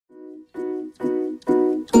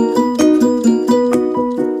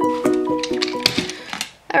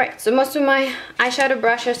so most of my eyeshadow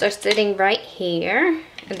brushes are sitting right here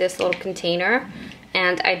in this little container,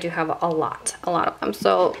 and I do have a lot of them.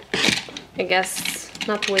 So I guess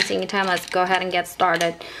not wasting any time, let's go ahead and get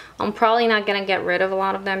started. I'm probably not gonna get rid of a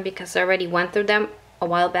lot of them because I already went through them a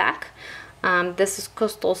while back. This is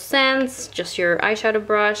Coastal Sands, just your eyeshadow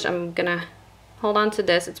brush. I'm gonna hold on to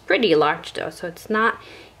this. It's pretty large though, so it's not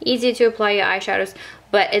easy to apply your eyeshadows,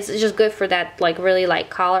 but it's just good for that like really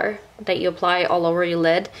light color that you apply all over your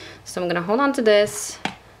lid. So I'm gonna hold on to this.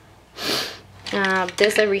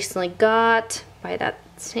 This I recently got by that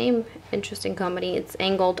same interesting company. It's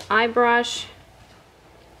Angled Eye Brush.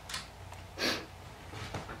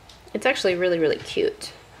 It's actually really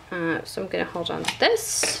cute. So I'm gonna hold on to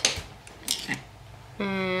this.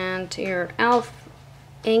 And your e.l.f.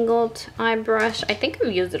 Angled Eye Brush. I think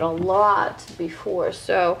I've used it a lot before,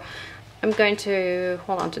 so I'm going to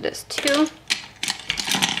hold on to this too.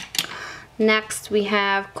 Next we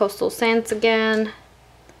have Coastal Sands again.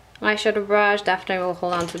 Eyeshadow brush, definitely will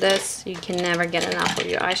hold on to this. You can never get enough of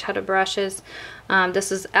your eyeshadow brushes.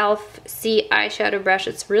 This is e.l.f. C eyeshadow brush.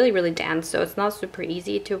 It's really dense, so it's not super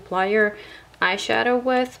easy to apply your eyeshadow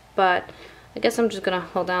with, but I guess I'm just gonna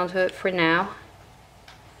hold on to it for now.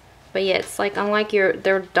 But yeah, it's like unlike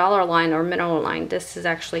their dollar line or mineral line, this is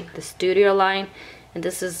actually the studio line, and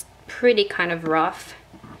this is pretty kind of rough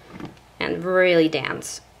and really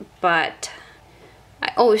dense. But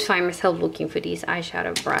I always find myself looking for these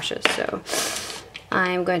eyeshadow brushes, so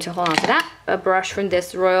I'm going to hold on to that. A brush from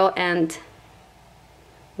this Royal and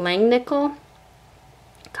Langnickel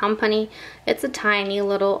company. It's a tiny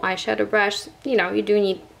little eyeshadow brush. You know, you do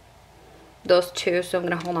need those two, so I'm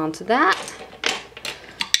gonna hold on to that.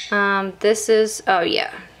 This is, oh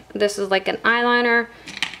yeah, this is like an eyeliner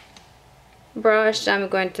brush. I'm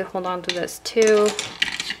going to hold on to this too.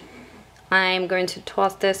 I'm going to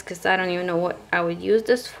toss this because I don't even know what I would use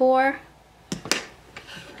this for.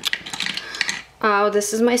 Oh,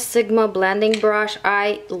 this is my Sigma blending brush.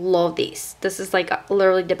 I love these. This is like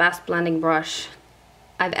literally the best blending brush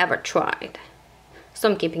I've ever tried. So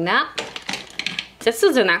I'm keeping that. This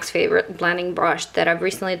is the next favorite blending brush that I've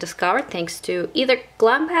recently discovered thanks to either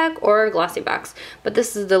Glam Pack or Glossy Box. But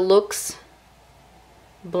this is the Lux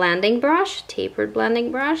blending brush, tapered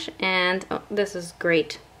blending brush, and oh, this is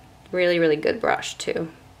great. Really good brush too.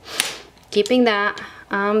 Keeping that.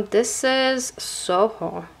 This is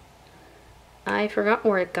Soho. I forgot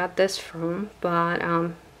where I got this from, but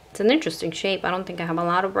it's an interesting shape. I don't think I have a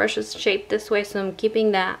lot of brushes shaped this way, so I'm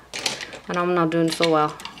keeping that. And I'm not doing so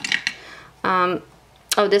well.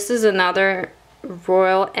 Oh, this is another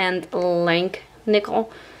Royal and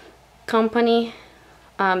Langnickel company.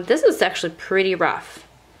 This is actually pretty rough,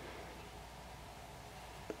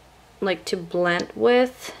 like to blend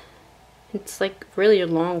with. It's like really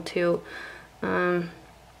long too. I'm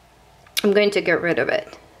going to get rid of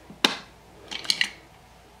it.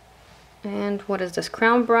 And what is this?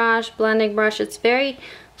 Crown brush, blending brush. It's very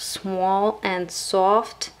small and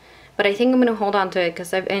soft, but I think I'm gonna hold on to it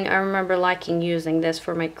because I remember liking using this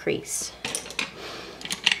for my crease.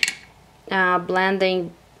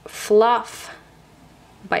 Blending Fluff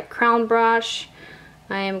by Crown brush.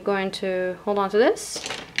 I am going to hold on to this.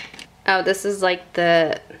 Oh, this is like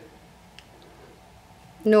the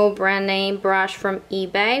no brand name brush from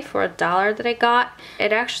eBay for $1 that I got.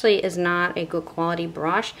 It actually is not a good quality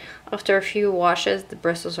brush. After a few washes, the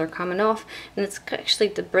bristles are coming off, and it's actually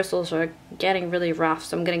the bristles are getting really rough,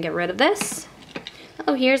 so I'm gonna get rid of this.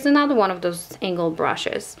 Oh, here's another one of those angled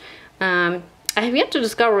brushes. I have yet to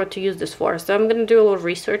discover what to use this for, so I'm gonna do a little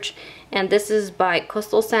research. And this is by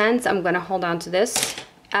Coastal Sands. I'm gonna hold on to this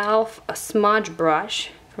e.l.f. a smudge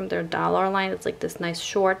brush from their dollar line. It's like this nice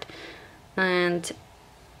short, and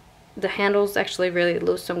the handle's actually really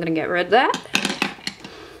loose, so I'm gonna get rid of that.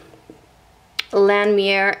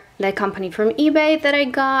 Lanmier, that company from eBay that I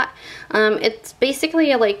got. It's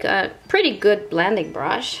basically like a pretty good blending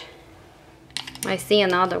brush. I see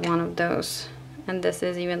another one of those, and this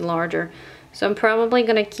is even larger. So I'm probably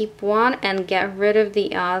gonna keep one and get rid of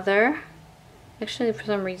the other. Actually, for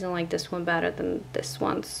some reason, I like this one better than this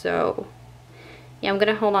one, so yeah, I'm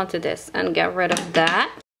gonna hold on to this and get rid of that.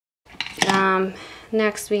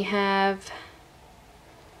 Next we have,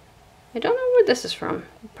 I don't know where this is from,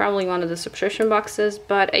 probably one of the subscription boxes,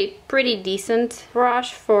 but a pretty decent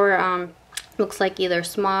brush for looks like either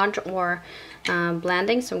smudge or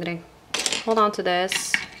blending. So I'm gonna hold on to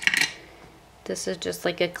this. This is just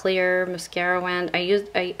like a clear mascara wand. I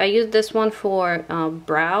used this one for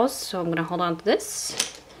brows, so I'm gonna hold on to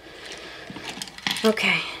this.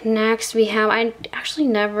 Okay, next we have, I actually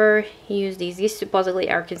never use these. These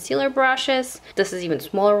supposedly are concealer brushes. This is even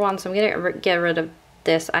smaller one, so I'm gonna get rid of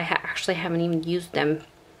this. I actually haven't even used them.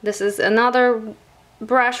 This is another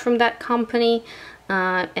brush from that company,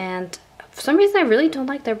 and for some reason I really don't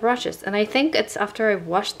like their brushes, and I think it's after I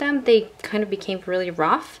washed them they kind of became really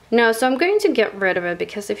rough. No, so I'm going to get rid of it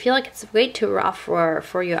because I feel like it's way too rough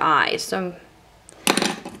for your eyes. So I'm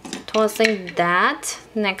tossing that.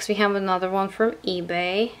 Next we have another one from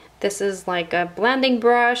eBay. This is like a blending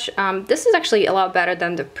brush. This is actually a lot better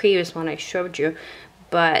than the previous one I showed you,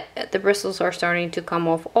 but the bristles are starting to come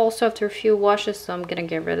off also after a few washes, so I'm gonna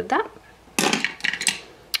get rid of that.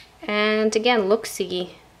 And again,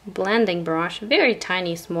 look-see blending brush, very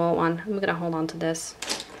tiny small one. I'm gonna hold on to this.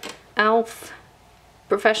 Elf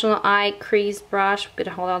professional eye crease brush. I'm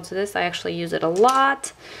gonna hold on to this. I actually use it a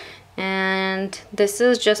lot. And this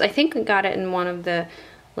is just, I think I got it in one of the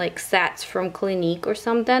like sets from Clinique or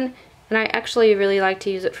something, and I actually really like to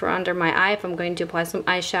use it for under my eye if I'm going to apply some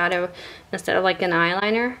eyeshadow instead of like an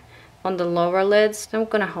eyeliner on the lower lids. So I'm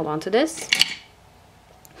gonna hold on to this.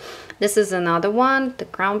 This is another one, the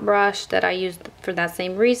crown brush that I used for that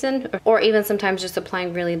same reason, or even sometimes just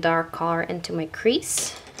applying really dark color into my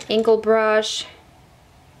crease. Angle brush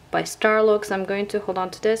by Starlooks. I'm going to hold on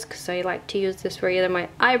to this because I like to use this for either my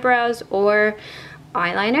eyebrows or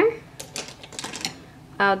eyeliner.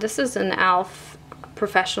 This is an Elf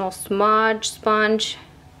professional smudge sponge.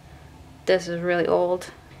 This is really old,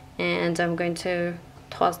 and I'm going to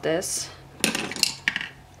toss this.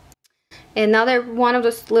 Another one of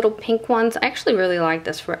those little pink ones. I actually really like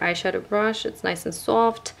this for eyeshadow brush. It's nice and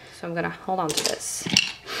soft, so I'm gonna hold on to this.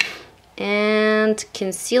 And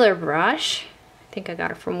concealer brush. I think I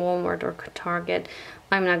got it from Walmart or Target.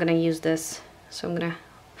 I'm not gonna use this, so I'm gonna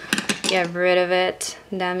get rid of it.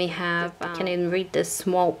 Then we have, I can't even read this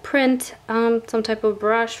small print, some type of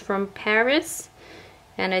brush from Paris,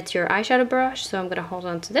 and it's your eyeshadow brush, so I'm gonna hold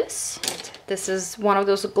on to this. This is one of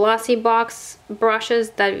those glossy box brushes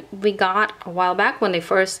that we got a while back when they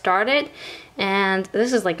first started, and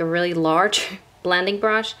this is like a really large blending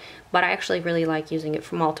brush, but I actually really like using it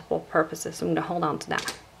for multiple purposes, so I'm gonna hold on to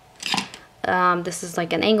that. This is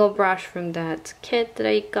like an angle brush from that kit that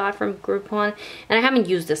I got from Groupon, and I haven't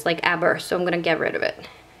used this like ever, so I'm gonna get rid of it.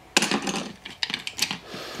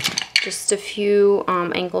 Just a few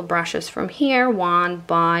angle brushes from here, one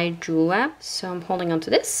by Julep, so I'm holding on to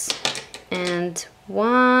this, and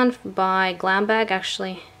one by Glam Bag,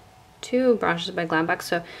 actually two brushes by Glam Bag,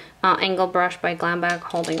 so angle brush by Glam Bag,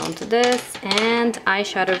 holding on to this, and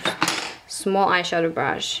eyeshadow, small eyeshadow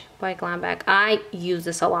brush by Glam Bag. I use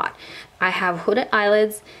this a lot. I have hooded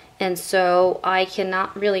eyelids, and so I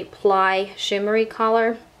cannot really apply shimmery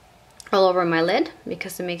color all over my lid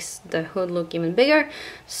because it makes the hood look even bigger.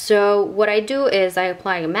 So what I do is I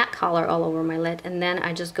apply a matte color all over my lid, and then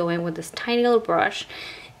I just go in with this tiny little brush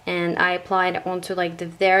and I apply it onto like the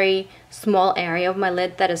very small area of my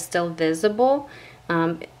lid that is still visible.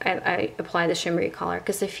 I apply the shimmery color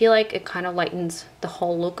because I feel like it kind of lightens the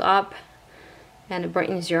whole look up and it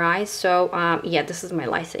brightens your eyes. So yeah, this is my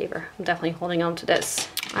lifesaver. I'm definitely holding on to this.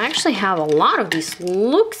 I actually have a lot of these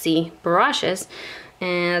Luxie brushes,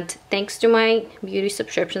 and thanks to my beauty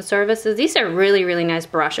subscription services, these are really, really nice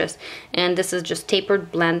brushes. And this is just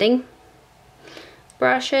tapered blending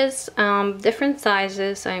brushes, different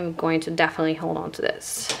sizes. I'm going to definitely hold on to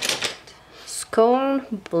this.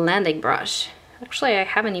 Scone blending brush. Actually, I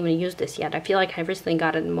haven't even used this yet. I feel like I recently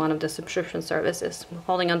got it in one of the subscription services. I'm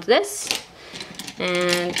holding on to this,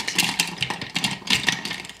 and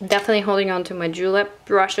definitely holding on to my Julep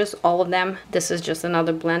brushes, all of them. This is just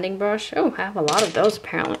another blending brush. Oh, I have a lot of those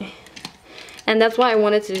apparently. And that's why I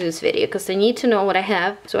wanted to do this video, because I need to know what I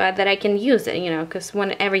have so that I can use it, you know, because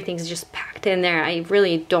when everything's just packed in there, I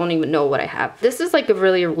really don't even know what I have. This is like a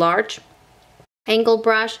really large angle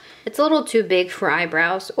brush. It's a little too big for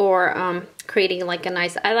eyebrows or creating like a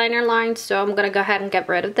nice eyeliner line, so I'm gonna go ahead and get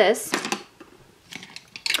rid of this.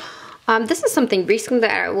 This is something recent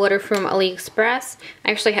that I ordered from AliExpress.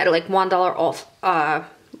 I actually had like $1 off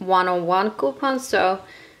 101 coupon, so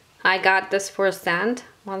I got this for $1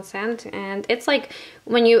 cent, and it's like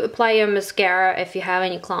when you apply your mascara, if you have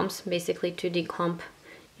any clumps, basically to declump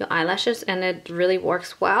your eyelashes, and it really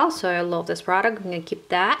works well, so I love this product. I'm gonna keep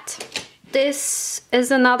that. This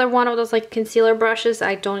is another one of those like concealer brushes.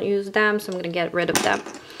 I don't use them, so I'm gonna get rid of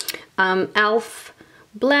them. Elf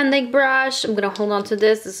blending brush. I'm gonna hold on to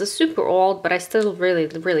this. This is super old, but I still really,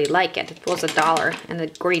 really like it. It was $1 and a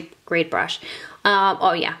great brush.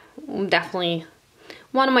 Oh yeah, definitely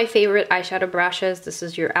one of my favorite eyeshadow brushes. This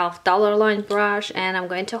is your Elf Dollar Line brush, and I'm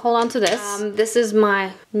going to hold on to this. This is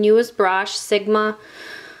my newest brush, Sigma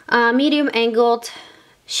medium angled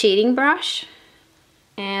shading brush.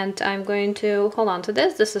 and I'm going to hold on to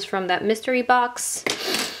this. This is from that mystery box.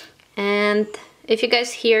 And if you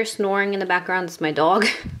guys hear snoring in the background, it's my dog.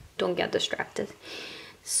 Don't get distracted.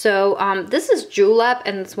 So this is Julep,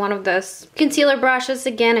 and it's one of those concealer brushes.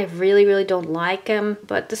 Again, I really don't like them,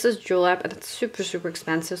 but this is Julep and it's super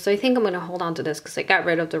expensive. So I think I'm gonna hold on to this because I got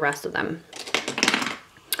rid of the rest of them.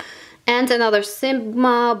 And another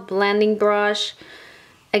Sigma blending brush.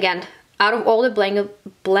 Again, out of all the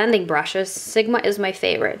blending brushes, Sigma is my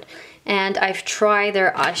favorite. And I've tried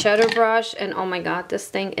their eyeshadow brush, and oh my god, this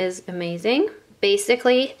thing is amazing.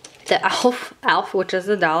 Basically, the Elf, which is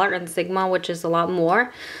 $1, and Sigma, which is a lot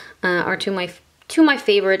more, are two of my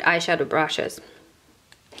favorite eyeshadow brushes.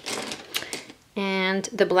 And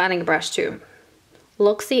the blending brush too.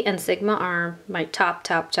 Luxie and Sigma are my top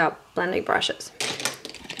blending brushes.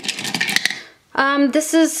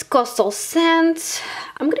 This is Coastal Scent.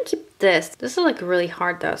 I'm gonna keep this. This is like really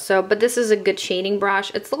hard though, but this is a good shading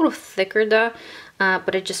brush. It's a little thicker though,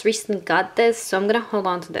 but I just recently got this, so I'm gonna hold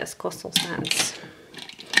on to this, Coastal Scents.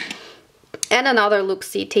 And another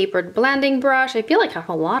Luxie tapered blending brush. I feel like I have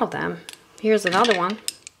a lot of them. Here's another one.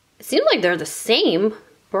 It seems like they're the same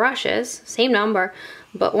brushes, same number,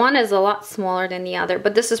 but one is a lot smaller than the other.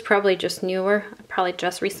 But this is probably just newer. I probably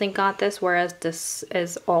just recently got this, whereas this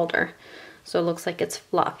is older. So it looks like it's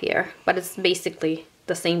fluffier, but it's basically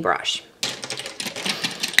the same brush.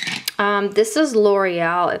 This is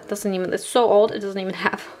L'Oreal. It's so old, it doesn't even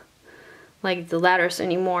have like the letters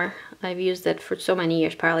anymore. I've used it for so many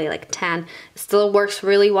years, probably like 10. It still works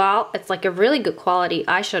really well. It's like a really good quality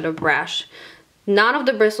eyeshadow brush. None of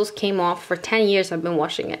the bristles came off. For 10 years I've been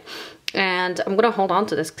washing it. And I'm gonna hold on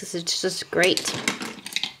to this because it's just great.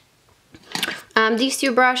 These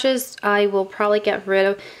two brushes I will probably get rid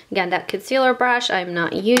of. Again, that concealer brush I'm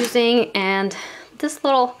not using, and this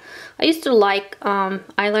little, I used to like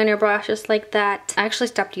eyeliner brushes like that. I actually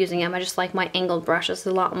stopped using them. I just like my angled brushes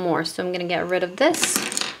a lot more, so I'm gonna get rid of this.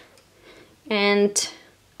 And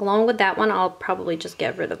along with that one, I'll probably just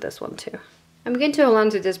get rid of this one too. I'm going to hold on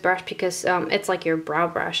to this brush because it's like your brow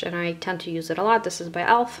brush, and I tend to use it a lot. This is by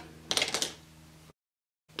e.l.f.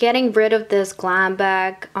 Getting rid of this Glam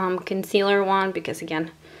Bag concealer one because, again,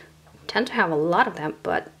 I tend to have a lot of them,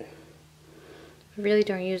 but I really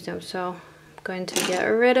don't use them, so I'm going to get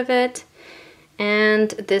rid of it. And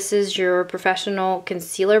this is your professional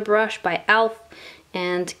concealer brush by e.l.f.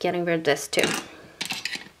 and getting rid of this too.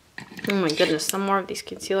 Oh my goodness, some more of these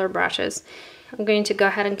concealer brushes. I'm going to go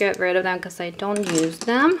ahead and get rid of them because I don't use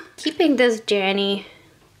them. Keeping this Jenny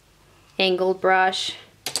angled brush.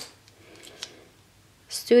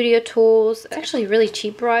 Studio Tools. It's actually a really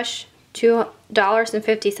cheap brush.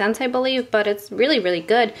 $2.50 I believe, but it's really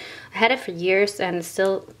good. I had it for years and it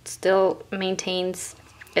still maintains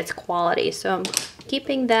its quality, so I'm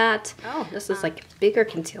keeping that. Oh, this is like a bigger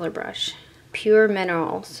concealer brush. Pure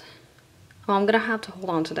Minerals. Oh, I'm gonna have to hold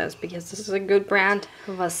on to this because this is a good brand.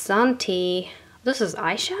 Vasanti. This is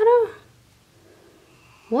eyeshadow?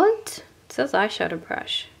 What? It says eyeshadow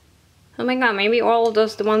brush. Oh my god, maybe all of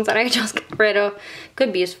those, the ones that I just got rid of,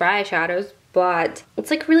 could be used for eyeshadows, but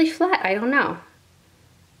it's like really flat. I don't know.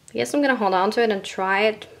 I guess I'm gonna hold on to it and try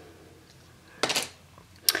it.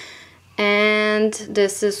 And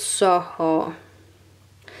this is Soho.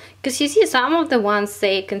 Because you see, some of the ones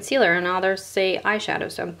say concealer and others say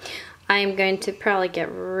eyeshadow, so I'm going to probably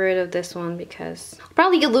get rid of this one because I'll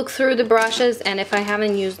probably look through the brushes, and if I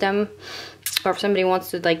haven't used them, or if somebody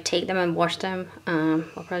wants to like take them and wash them, I'll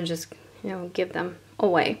probably just, you know, give them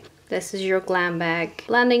away. This is your Glam Bag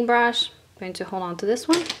blending brush. I'm going to hold on to this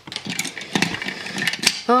one.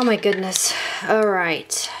 Oh my goodness. All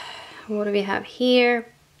right, what do we have here?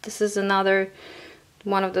 This is another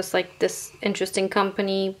one of those, like this interesting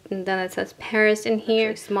company, and then it says Paris in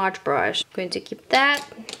here. Smudge brush. I'm going to keep that.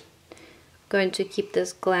 Going to keep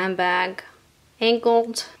this Glam Bag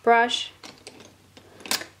angled brush,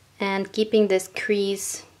 and keeping this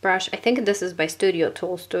crease brush. I think this is by Studio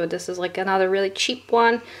Tools too. This is like another really cheap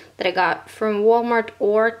one that I got from Walmart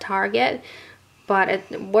or Target, but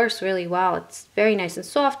it works really well. It's very nice and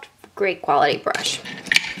soft, great quality brush.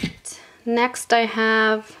 Next I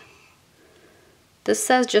have, this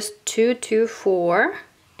says just 224,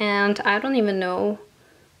 and I don't even know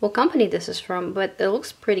what company this is from, but it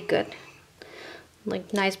looks pretty good.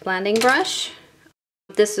 Like nice blending brush.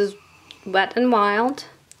 This is Wet n Wild.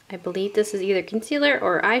 I believe this is either concealer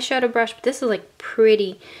or eyeshadow brush, but this is like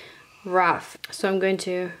pretty rough. So I'm going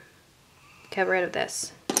to get rid of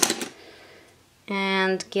this.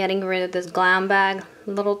 And getting rid of this Glam Bag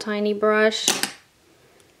little tiny brush.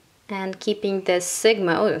 And keeping this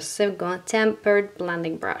Sigma, oh, the Sigma tempered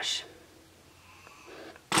blending brush.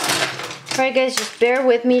 Alright guys, just bear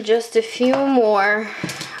with me, just a few more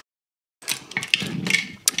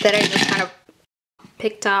that I just kind of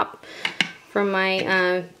picked up from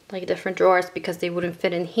my like different drawers because they wouldn't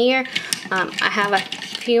fit in here. I have a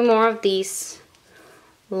few more of these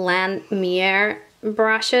Landmier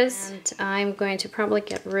brushes, and I'm going to probably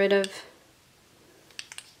get rid of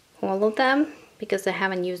all of them because I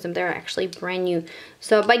haven't used them. They're actually brand new.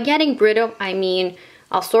 So by getting rid of, I mean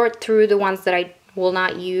I'll sort through the ones that I will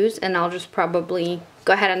not use, and I'll just probably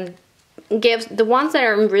go ahead and give the ones that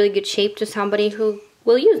are in really good shape to somebody who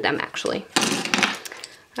will use them actually.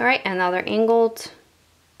 Alright, another angled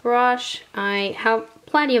brush. I have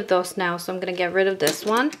plenty of those now, so I'm gonna get rid of this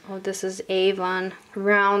one. Oh, this is Avon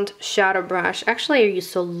round shadow brush. Actually, I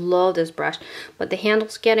used to love this brush, but the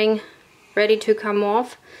handle's getting ready to come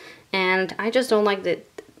off, and I just don't like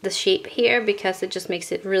the shape here because it just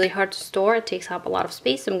makes it really hard to store. It takes up a lot of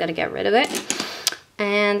space, so I'm gonna get rid of it.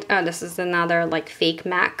 And this is another like fake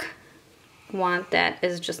MAC one that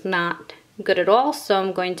is just not good at all, so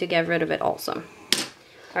I'm going to get rid of it also.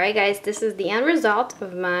 Alright guys, this is the end result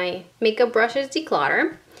of my makeup brushes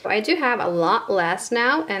declutter. I do have a lot less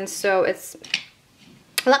now, and so it's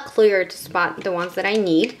a lot clearer to spot the ones that I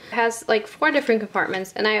need. It has like 4 different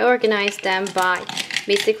compartments, and I organized them by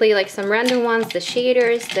basically like some random ones, the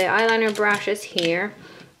shaders, the eyeliner brushes here.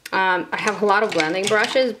 I have a lot of blending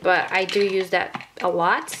brushes, but I do use that a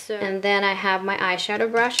lot. So, and then I have my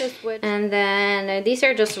eyeshadow brushes, and then these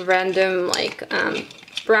are just random like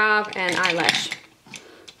brow and eyelash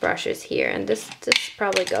brushes here, and this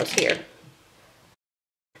probably goes here.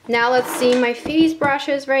 Now let's see my face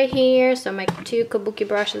brushes right here. So my 2 kabuki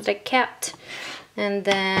brushes I kept, and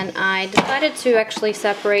then I decided to actually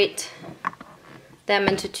separate them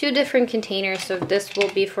into 2 different containers. So this will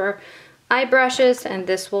be for eye brushes, and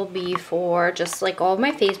this will be for just like all of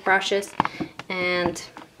my face brushes. And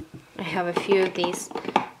I have a few of these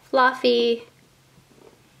fluffy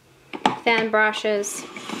fan brushes.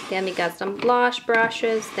 Then we got some blush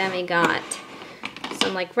brushes. Then we got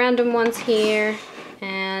some like random ones here,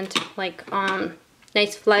 and like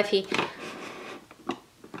nice fluffy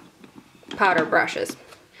powder brushes.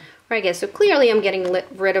 Right guys, so clearly I'm getting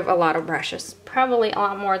rid of a lot of brushes, probably a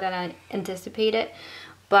lot more than I anticipated,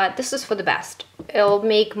 but this is for the best. It'll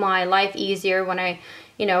make my life easier when I'm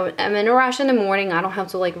in a rush in the morning. I don't have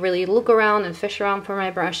to like really look around and fish around for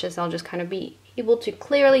my brushes. I'll just kind of be able to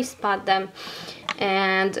clearly spot them,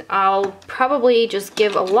 and I'll probably just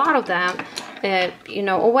give a lot of them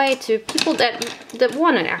away to people that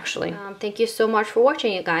want it actually. Thank you so much for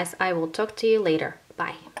watching, you guys. I will talk to you later.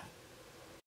 Bye.